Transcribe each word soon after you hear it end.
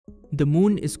The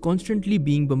moon is constantly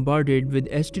being bombarded with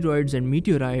asteroids and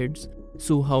meteorites,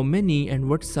 so how many and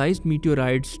what sized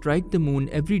meteorites strike the moon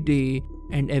every day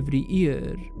and every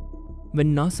year?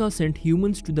 When NASA sent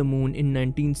humans to the moon in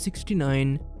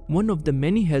 1969, one of the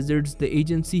many hazards the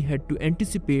agency had to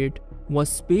anticipate was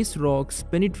space rocks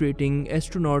penetrating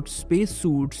astronauts'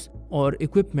 spacesuits or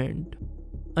equipment.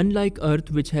 Unlike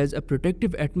Earth, which has a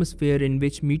protective atmosphere in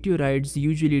which meteorites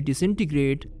usually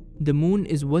disintegrate, the moon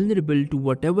is vulnerable to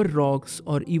whatever rocks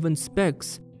or even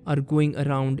specks are going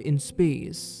around in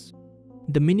space.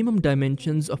 The minimum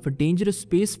dimensions of a dangerous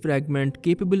space fragment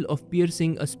capable of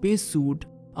piercing a spacesuit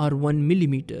are 1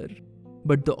 millimeter,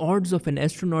 but the odds of an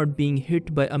astronaut being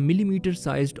hit by a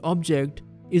millimeter-sized object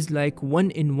is like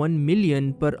 1 in 1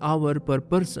 million per hour per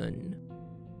person.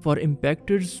 For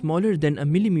impactors smaller than a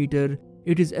millimeter,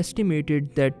 it is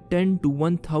estimated that 10 to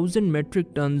 1,000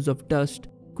 metric tons of dust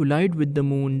collide with the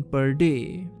moon per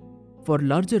day. For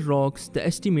larger rocks, the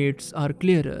estimates are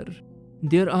clearer.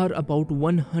 There are about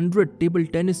 100 table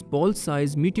tennis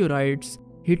ball-size meteorites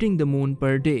hitting the moon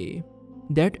per day.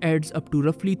 That adds up to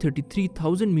roughly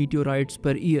 33,000 meteorites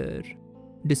per year.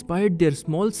 Despite their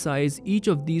small size, each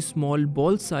of these small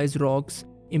ball-sized rocks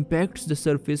impacts the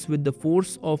surface with the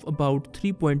force of about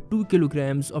 3.2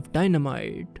 kilograms of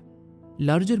dynamite.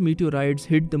 Larger meteorites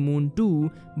hit the moon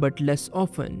too, but less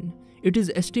often. It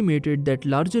is estimated that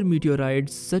larger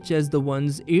meteorites, such as the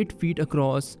ones 8 feet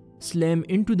across, slam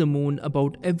into the moon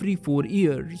about every 4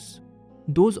 years.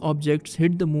 Those objects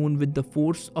hit the moon with the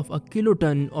force of a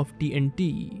kiloton of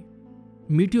TNT.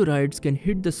 Meteorites can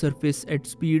hit the surface at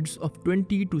speeds of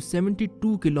 20 to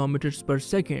 72 kilometers per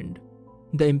second.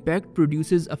 The impact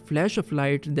produces a flash of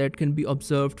light that can be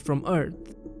observed from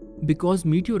Earth. Because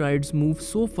meteorites move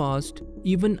so fast,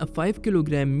 even a 5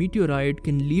 kilogram meteorite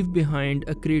can leave behind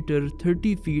a crater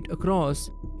 30 feet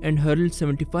across and hurl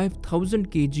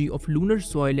 75,000 kg of lunar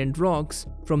soil and rocks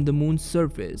from the moon's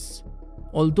surface.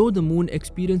 Although the moon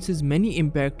experiences many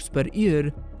impacts per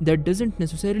year, that doesn't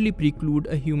necessarily preclude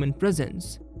a human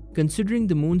presence. Considering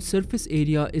the moon's surface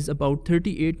area is about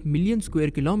 38 million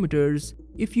square kilometers,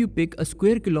 if you pick a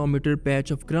square kilometer patch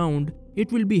of ground,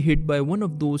 it will be hit by one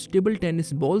of those table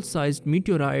tennis ball-sized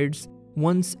meteorites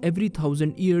once every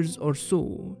 1,000 years or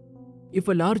so. If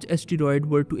a large asteroid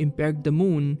were to impact the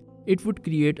moon, it would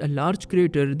create a large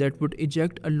crater that would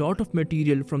eject a lot of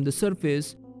material from the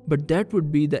surface, but that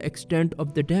would be the extent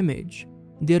of the damage.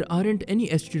 There aren't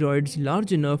any asteroids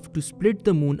large enough to split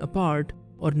the moon apart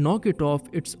or knock it off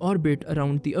its orbit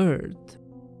around the Earth.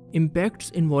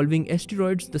 Impacts involving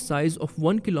asteroids the size of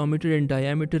 1 kilometer in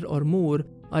diameter or more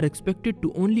are expected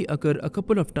to only occur a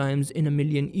couple of times in a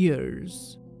million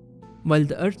years. While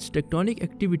the Earth's tectonic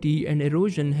activity and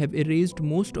erosion have erased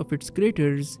most of its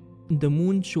craters, the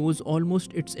moon shows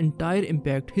almost its entire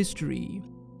impact history.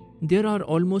 There are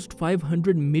almost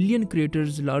 500 million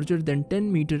craters larger than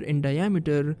 10 meters in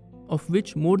diameter, of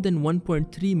which more than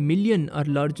 1.3 million are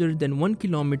larger than 1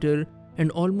 kilometer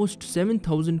and almost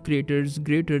 7,000 craters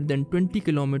greater than 20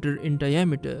 kilometers in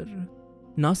diameter.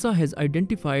 NASA has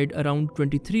identified around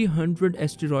 2,300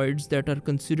 asteroids that are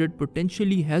considered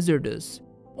potentially hazardous.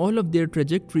 All of their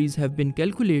trajectories have been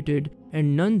calculated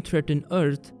and none threaten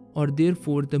Earth or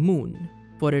therefore the moon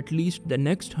for at least the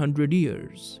next 100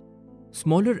 years.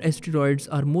 Smaller asteroids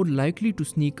are more likely to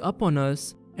sneak up on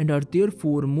us and are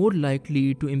therefore more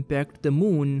likely to impact the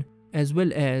moon as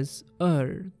well as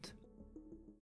Earth.